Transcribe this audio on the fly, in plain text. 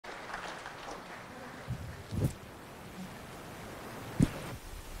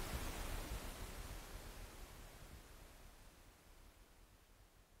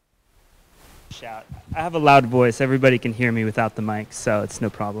shout. I have a loud voice. Everybody can hear me without the mic, so it's no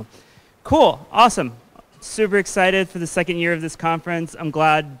problem. Cool. Awesome. Super excited for the second year of this conference. I'm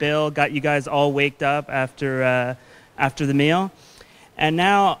glad Bill got you guys all waked up after the meal. And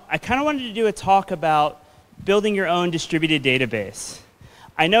now I kind of wanted to do a talk about building your own distributed database.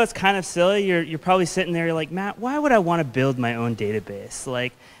 I know it's kind of silly. You're probably sitting there, you're like, Matt, why would I want to build my own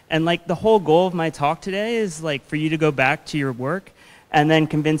database? And the whole goal of my talk today is for you to go back to your work and then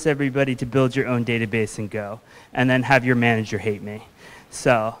convince everybody to build your own database and go, and then have your manager hate me.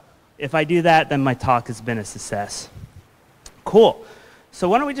 So if I do that, then my talk has been a success. Cool. So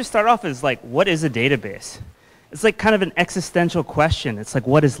why don't we just start off as what is a database? It's kind of an existential question. It's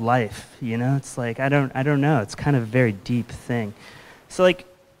what is life? You know, it's I don't know. It's kind of a very deep thing. So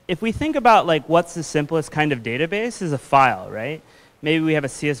if we think about what's the simplest kind of database is a file, right? Maybe we have a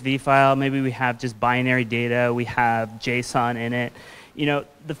CSV file, maybe we have just binary data, we have JSON in it. You know,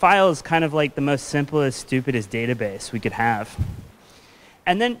 the file is kind of the most simplest, stupidest database we could have.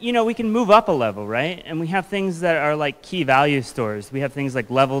 And then, you know, we can move up a level, right? And we have things that are key value stores. We have things like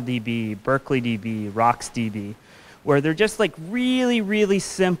LevelDB, BerkeleyDB, RocksDB, where they're just really, really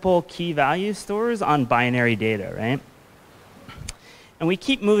simple key value stores on binary data, right? And we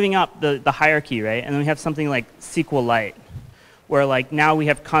keep moving up the hierarchy, right? And then we have something like SQLite, where now we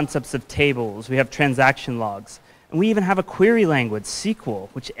have concepts of tables, we have transaction logs, and we even have a query language, SQL,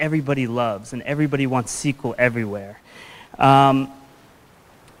 which everybody loves, and everybody wants SQL everywhere.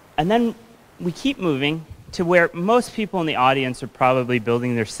 And then we keep moving to where most people in the audience are probably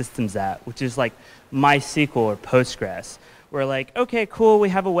building their systems at, which is MySQL or Postgres. We're okay, cool, we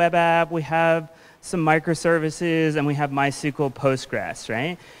have a web app, we have some microservices, and we have MySQL Postgres,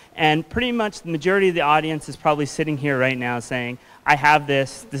 right? And pretty much the majority of the audience is probably sitting here right now saying, I have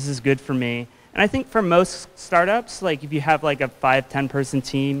this is good for me. And I think for most startups, if you have a 5-10 person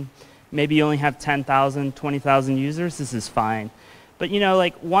team, maybe you only have 10,000, 20,000 users, this is fine. But you know,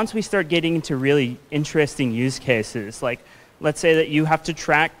 once we start getting into really interesting use cases, let's say that you have to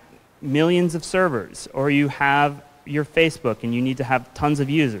track millions of servers, or you have your Facebook and you need to have tons of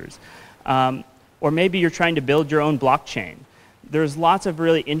users. Or maybe you're trying to build your own blockchain. There's lots of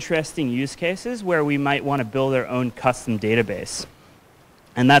really interesting use cases where we might want to build our own custom database.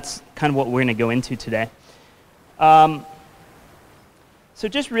 And that's kind of what we're going to go into today. So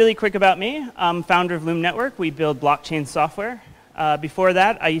just really quick about me. I'm founder of Loom Network. We build blockchain software. Before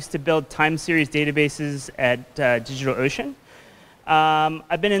that, I used to build time series databases at DigitalOcean.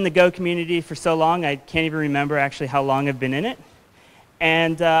 I've been in the Go community for so long, I can't even remember actually how long I've been in it.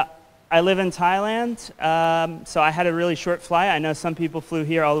 And I live in Thailand, so I had a really short flight. I know some people flew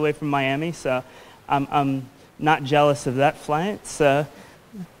here all the way from Miami, so I'm not jealous of that flight. So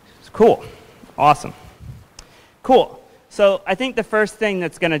it's cool. Awesome. Cool. So I think the first thing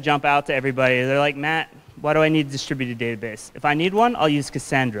that's going to jump out to everybody, they're like, Matt, why do I need a distributed database? If I need one, I'll use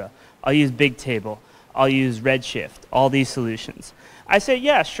Cassandra. I'll use Bigtable. I'll use Redshift, all these solutions. I say,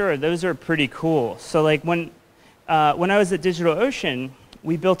 yeah, sure, those are pretty cool. So when I was at DigitalOcean,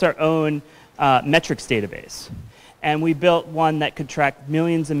 we built our own metrics database. And we built one that could track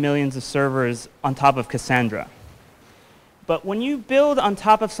millions and millions of servers on top of Cassandra. But when you build on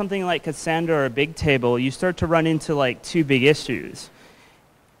top of something like Cassandra or Bigtable, you start to run into two big issues.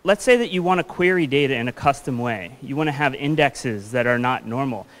 Let's say that you want to query data in a custom way. You want to have indexes that are not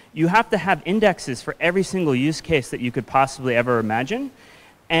normal. You have to have indexes for every single use case that you could possibly ever imagine.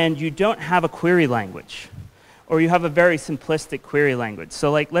 And you don't have a query language. Or you have a very simplistic query language.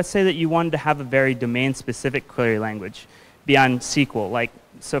 So let's say that you wanted to have a very domain-specific query language beyond SQL.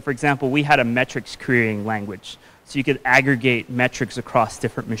 So for example, we had a metrics querying language. So you could aggregate metrics across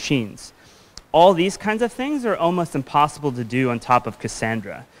different machines. All these kinds of things are almost impossible to do on top of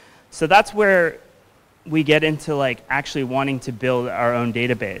Cassandra. So that's where we get into actually wanting to build our own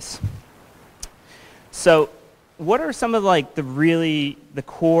database. So what are some of the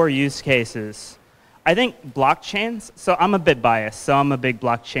core use cases? I think blockchains, so I'm a bit biased, so I'm a big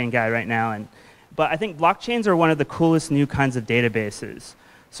blockchain guy right now, but I think blockchains are one of the coolest new kinds of databases.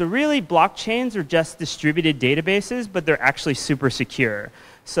 So really, blockchains are just distributed databases, but they're actually super secure.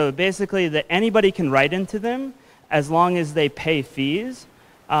 So basically, that anybody can write into them as long as they pay fees.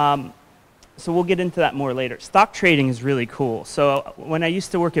 So we'll get into that more later. Stock trading is really cool. So when I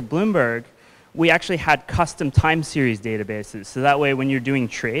used to work at Bloomberg, we actually had custom time series databases. So that way, when you're doing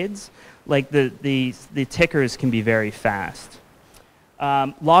trades, the tickers can be very fast.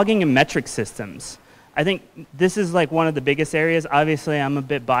 Logging and metric systems. I think this is one of the biggest areas. Obviously, I'm a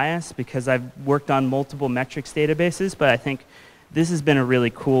bit biased because I've worked on multiple metrics databases, but I think this has been a really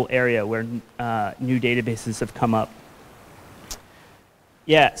cool area where new databases have come up.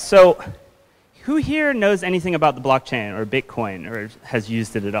 Yeah, so Who here knows anything about the blockchain or Bitcoin or has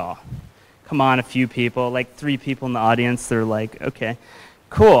used it at all? Come on, a few people, like 3 people in the audience. They're like, okay,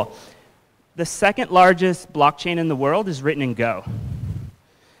 cool. The second largest blockchain in the world is written in Go.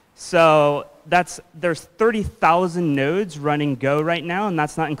 So there's 30,000 nodes running Go right now, and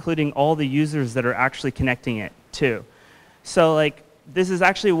that's not including all the users that are actually connecting it too. So like, this is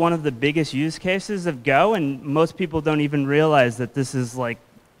actually one of the biggest use cases of Go, and most people don't even realize that this is like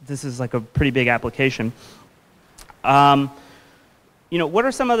a pretty big application. You know, what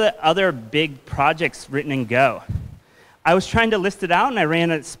are some of the other big projects written in Go? I was trying to list it out, and I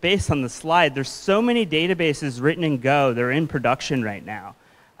ran out of space on the slide. There's so many databases written in Go. They're in production right now.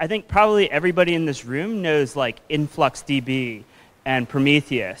 I think probably everybody in this room knows like InfluxDB and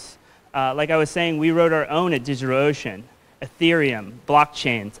Prometheus. Like I was saying, we wrote our own at DigitalOcean. Ethereum,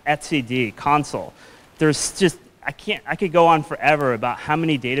 blockchains, etcd, Console. There's just, I could go on forever about how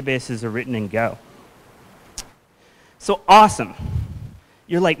many databases are written in Go. So awesome.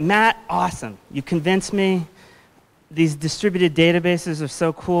 You're like, Matt, awesome. You convinced me. These distributed databases are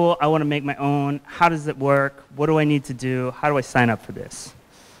so cool. I want to make my own. How does it work? What do I need to do? How do I sign up for this?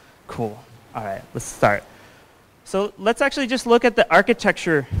 Cool. All right, let's start. So let's actually just look at the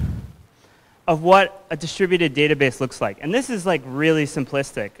architecture of what a distributed database looks like. And this is like really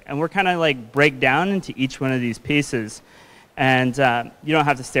simplistic. And we're kind of like break down into each one of these pieces. And you don't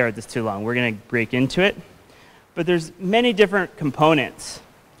have to stare at this too long. We're going to break into it. But there's many different components.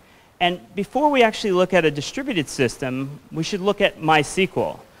 And before we actually look at a distributed system, we should look at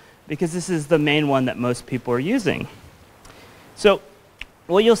MySQL, because this is the main one that most people are using. So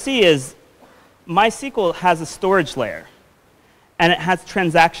what you'll see is MySQL has a storage layer, and it has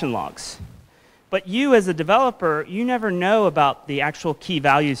transaction logs. But you, as a developer, you never know about the actual key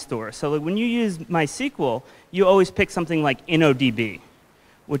value store. So when you use MySQL, you always pick something like InnoDB,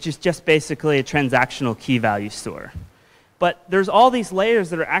 which is just basically a transactional key value store. But there's all these layers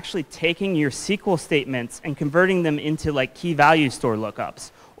that are actually taking your SQL statements and converting them into like key value store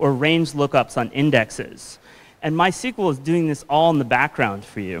lookups or range lookups on indexes. And MySQL is doing this all in the background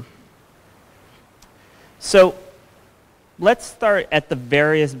for you. So let's start at the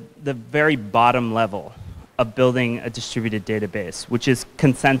very bottom level of building a distributed database, which is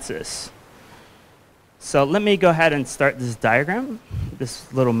consensus. So let me go ahead and start this diagram,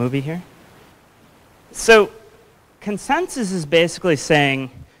 this little movie here. So consensus is basically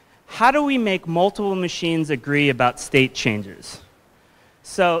saying, how do we make multiple machines agree about state changes?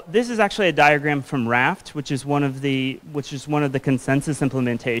 So this is actually a diagram from Raft, which is one of the consensus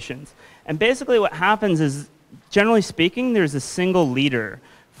implementations. And basically what happens is, generally speaking, there's a single leader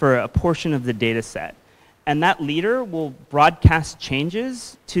for a portion of the data set. And that leader will broadcast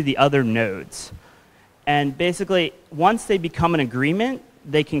changes to the other nodes. And basically, once they become an agreement,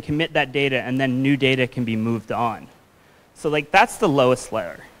 they can commit that data, and then new data can be moved on. So like, that's the lowest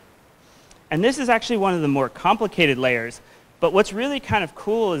layer. And this is actually one of the more complicated layers. But what's really kind of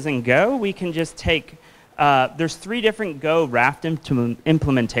cool is in Go, we can just take, there's 3 different Go Raft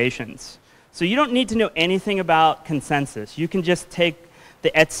implementations. So you don't need to know anything about consensus. You can just take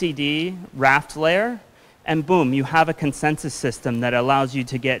the etcd Raft layer, and boom, you have a consensus system that allows you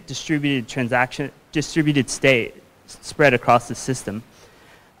to get distributed state spread across the system.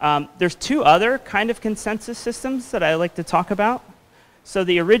 There's 2 other kind of consensus systems that I like to talk about. So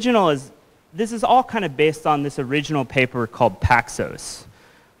the original is, this is all kind of based on this original paper called Paxos,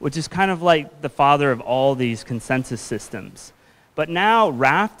 which is kind of like the father of all these consensus systems. But now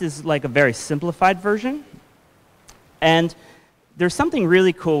Raft is like a very simplified version. And there's something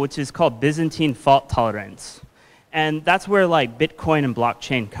really cool, which is called Byzantine fault tolerance. And that's where like Bitcoin and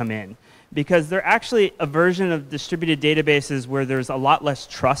blockchain come in, because they're actually a version of distributed databases where there's a lot less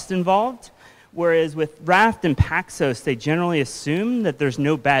trust involved. Whereas with Raft and Paxos, they generally assume that there's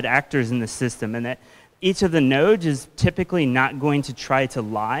no bad actors in the system and that each of the nodes is typically not going to try to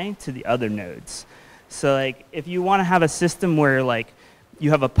lie to the other nodes. So like, if you want to have a system where like you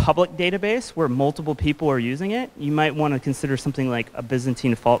have a public database where multiple people are using it, you might want to consider something like a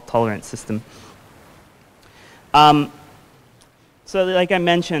Byzantine fault-tolerant system. So like I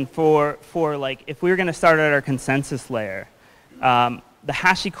mentioned, for like, if we were going to start at our consensus layer, the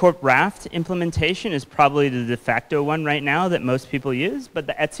HashiCorp Raft implementation is probably the de facto one right now that most people use, but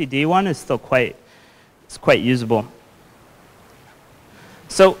the etcd one is still quite usable.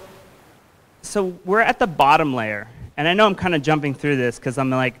 So we're at the bottom layer, and I know I'm kind of jumping through this because I'm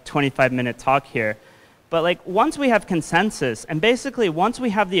like 25-minute talk here, but like once we have consensus, and basically once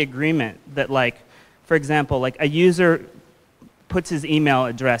we have the agreement that like, for example, like a user puts his email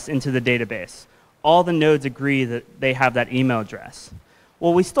address into the database, all the nodes agree that they have that email address.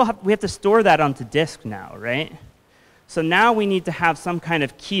 Well, we have to store that onto disk now, right? So now we need to have some kind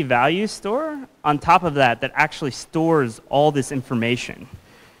of key value store on top of that that actually stores all this information.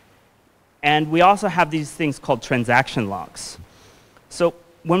 And we also have these things called transaction logs. So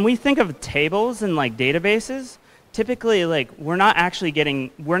when we think of tables and like databases, typically like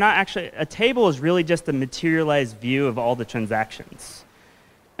a table is really just a materialized view of all the transactions.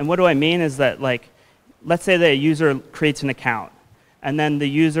 And what do I mean is that, like, let's say that a user creates an account, and then the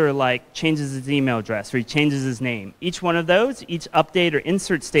user like changes his email address or he changes his name. Each one of those, each update or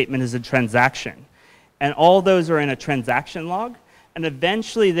insert statement is a transaction. And all those are in a transaction log, and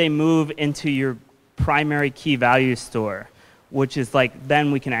eventually they move into your primary key value store, which is like,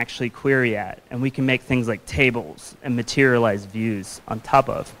 then we can actually query at, and we can make things like tables and materialized views on top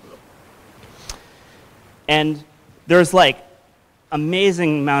of. And there's like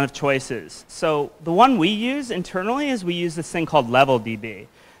amazing amount of choices. So the one we use internally is we use this thing called LevelDB.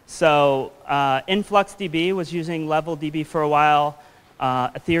 So InfluxDB was using LevelDB for a while.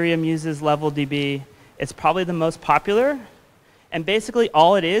 Ethereum uses LevelDB. It's probably the most popular. And basically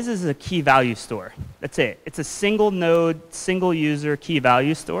all it is a key value store. That's it. It's a single node, single user key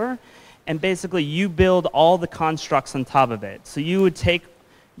value store. And basically you build all the constructs on top of it. So you would take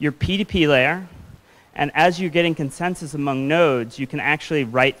your P2P layer, and as you're getting consensus among nodes, you can actually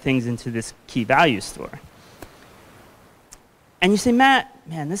write things into this key value store. And you say, Matt,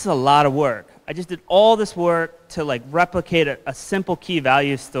 man, this is a lot of work. I just did all this work to like replicate a simple key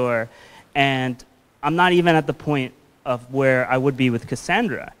value store, and I'm not even at the point of where I would be with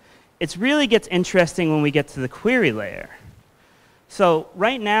Cassandra. It really gets interesting when we get to the query layer. So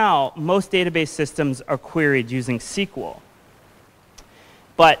right now, most database systems are queried using SQL.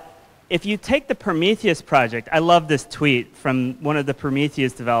 But if you take the Prometheus project, I love this tweet from one of the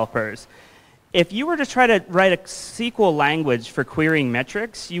Prometheus developers. If you were to try to write a SQL language for querying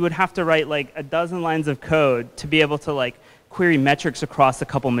metrics, you would have to write like a dozen lines of code to be able to like query metrics across a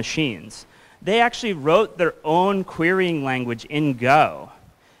couple machines. They actually wrote their own querying language in Go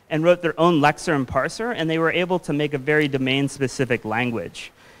and wrote their own lexer and parser, and they were able to make a very domain-specific language.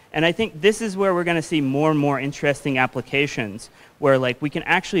 And I think this is where we're going to see more and more interesting applications where like we can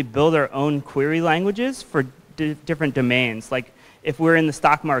actually build our own query languages for different domains. Like if we're in the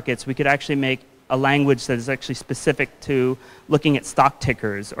stock markets, we could actually make a language that is actually specific to looking at stock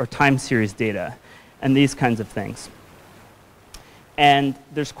tickers or time series data and these kinds of things. And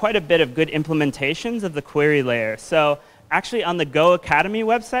there's quite a bit of good implementations of the query layer. So actually on the Go Academy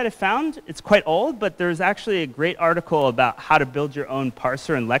website I found, it's quite old, but there's actually a great article about how to build your own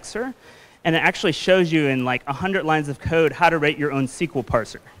parser and lexer. And it actually shows you in like 100 lines of code how to write your own SQL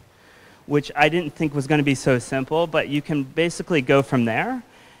parser, which I didn't think was going to be so simple, but you can basically go from there.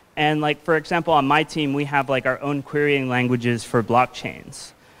 And like, for example, on my team, we have like our own querying languages for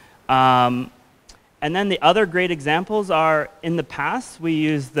blockchains. And then the other great examples are, in the past, we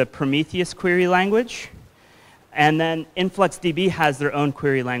used the Prometheus query language. And then InfluxDB has their own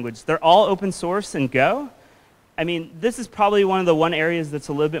query language. They're all open source in Go. I mean, this is probably one of the areas that's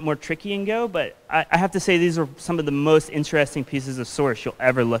a little bit more tricky in Go, but I have to say these are some of the most interesting pieces of source you'll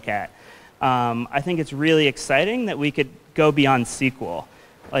ever look at. I think it's really exciting that we could go beyond SQL.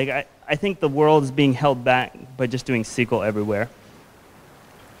 Like, I think the world is being held back by just doing SQL everywhere.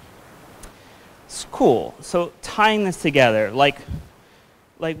 It's cool. So tying this together, like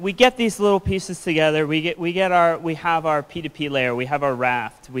we get these little pieces together. We have our P2P layer. We have our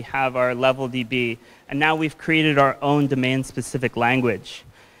Raft. We have our LevelDB. And now we've created our own domain-specific language.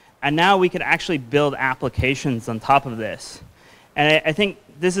 And now we could actually build applications on top of this. And I think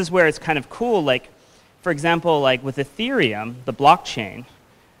this is where it's kind of cool. Like, for example, like with Ethereum, the blockchain,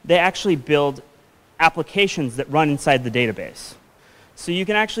 they actually build applications that run inside the database. So you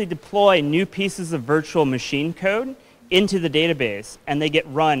can actually deploy new pieces of virtual machine code into the database, and they get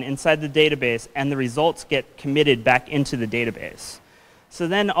run inside the database, and the results get committed back into the database. So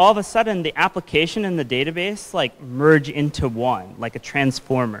then all of a sudden, the application and the database like merge into one, like a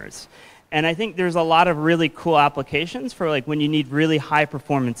transformers. And I think there's a lot of really cool applications for like when you need really high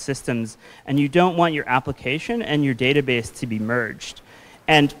performance systems, and you don't want your application and your database to be merged.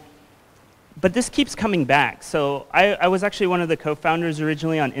 But this keeps coming back. So I was actually one of the co-founders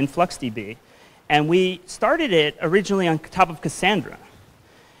originally on InfluxDB. And we started it originally on top of Cassandra.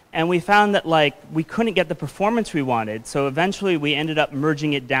 And we found that like we couldn't get the performance we wanted. So eventually we ended up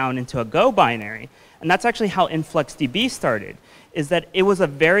merging it down into a Go binary. And that's actually how InfluxDB started, is that it was a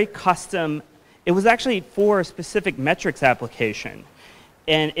very custom, it was actually for a specific metrics application.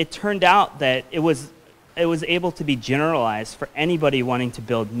 And it turned out that it was able to be generalized for anybody wanting to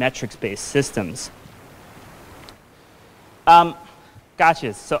build metrics-based systems.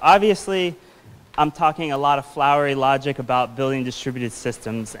 gotcha. So obviously, I'm talking a lot of flowery logic about building distributed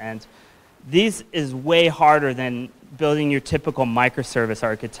systems, and these is way harder than building your typical microservice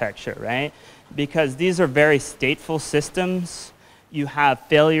architecture, right? Because these are very stateful systems. You have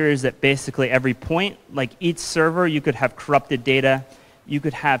failures at basically every point. Like each server, you could have corrupted data. You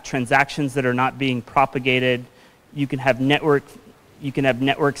could have transactions that are not being propagated. You can have network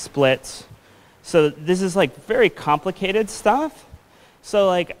splits. So this is like very complicated stuff. So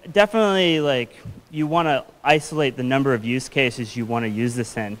like definitely like you want to isolate the number of use cases you want to use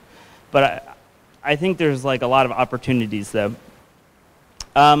this in. But I think there's like a lot of opportunities though.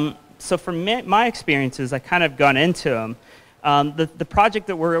 So from my experiences, I kind of gone into them. The project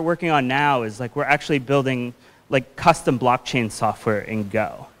that we're working on now is like we're actually building like custom blockchain software in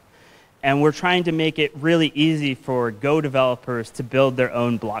Go. And we're trying to make it really easy for Go developers to build their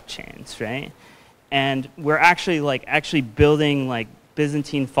own blockchains, right? And we're actually building like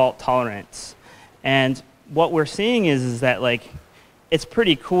Byzantine fault tolerance. And what we're seeing is that like it's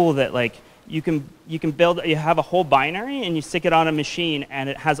pretty cool that like you have a whole binary and you stick it on a machine and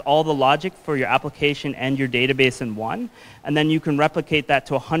it has all the logic for your application and your database in one. And then you can replicate that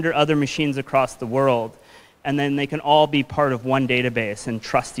to 100 other machines across the world. And then they can all be part of one database and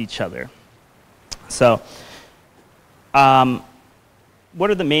trust each other. So what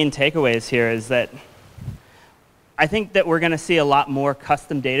are the main takeaways here is that I think that we're going to see a lot more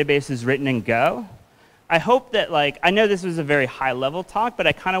custom databases written in Go. I hope that, like, I know this was a very high-level talk, but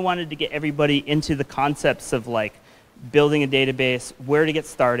I kind of wanted to get everybody into the concepts of, like, building a database, where to get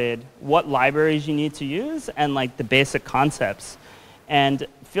started, what libraries you need to use, and, like, the basic concepts. And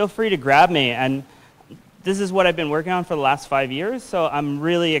feel free to grab me. And this is what I've been working on for the last 5 years, so I'm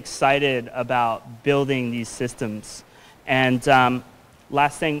really excited about building these systems. And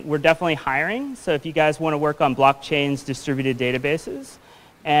last thing, we're definitely hiring, so if you guys want to work on blockchains, distributed databases,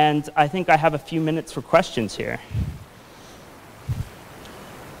 and I think I have a few minutes for questions here.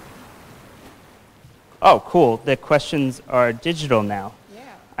 Oh, cool. The questions are digital now. Yeah.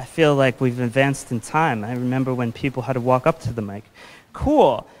 I feel like we've advanced in time. I remember when people had to walk up to the mic.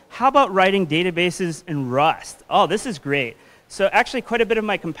 Cool. How about writing databases in Rust? Oh, this is great. So actually, quite a bit of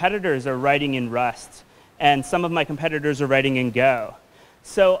my competitors are writing in Rust, and some of my competitors are writing in Go.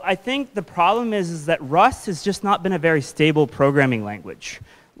 So I think the problem is that Rust has just not been a very stable programming language.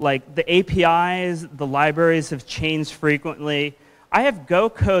 Like the APIs, the libraries have changed frequently. I have Go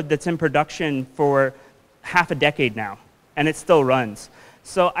code that's in production for half a decade now, and it still runs.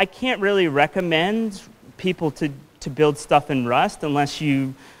 So I can't really recommend people to build stuff in Rust unless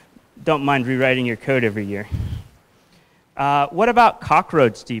you don't mind rewriting your code every year. What about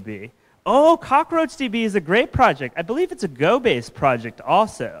CockroachDB? Oh, CockroachDB is a great project. I believe it's a Go-based project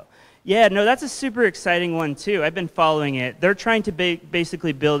also. Yeah, no, that's a super exciting one too. I've been following it. They're trying to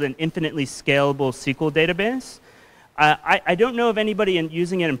basically build an infinitely scalable SQL database. I don't know of anybody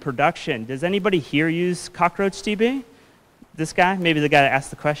using it in production. Does anybody here use CockroachDB? This guy? Maybe the guy that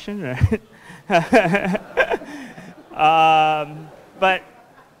asked the question? But,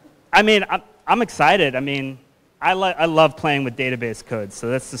 I mean, I'm excited. I mean, I love playing with database code, so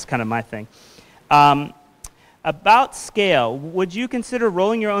that's just kind of my thing. About scale, would you consider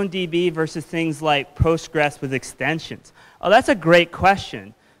rolling your own DB versus things like Postgres with extensions? Oh, that's a great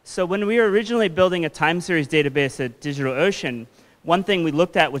question. So when we were originally building a time series database at DigitalOcean, one thing we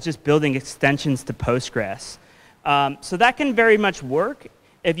looked at was just building extensions to Postgres. So that can very much work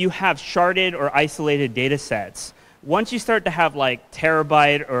if you have sharded or isolated data sets. Once you start to have like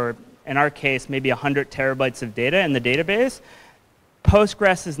terabyte or in our case, maybe 100 terabytes of data in the database,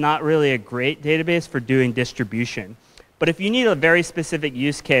 Postgres is not really a great database for doing distribution. But if you need a very specific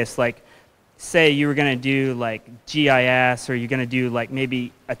use case, like say you were going to do like GIS or you're going to do like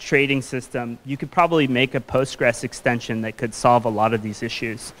maybe a trading system, you could probably make a Postgres extension that could solve a lot of these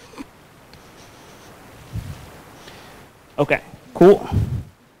issues. Okay, cool.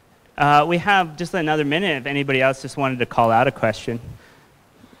 We have just another minute if anybody else just wanted to call out a question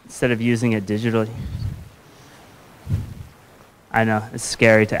instead of using it digitally. I know, it's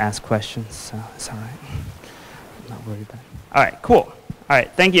scary to ask questions, so it's all right. I'm not worried about it. All right, cool. All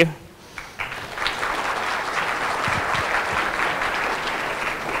right, thank you.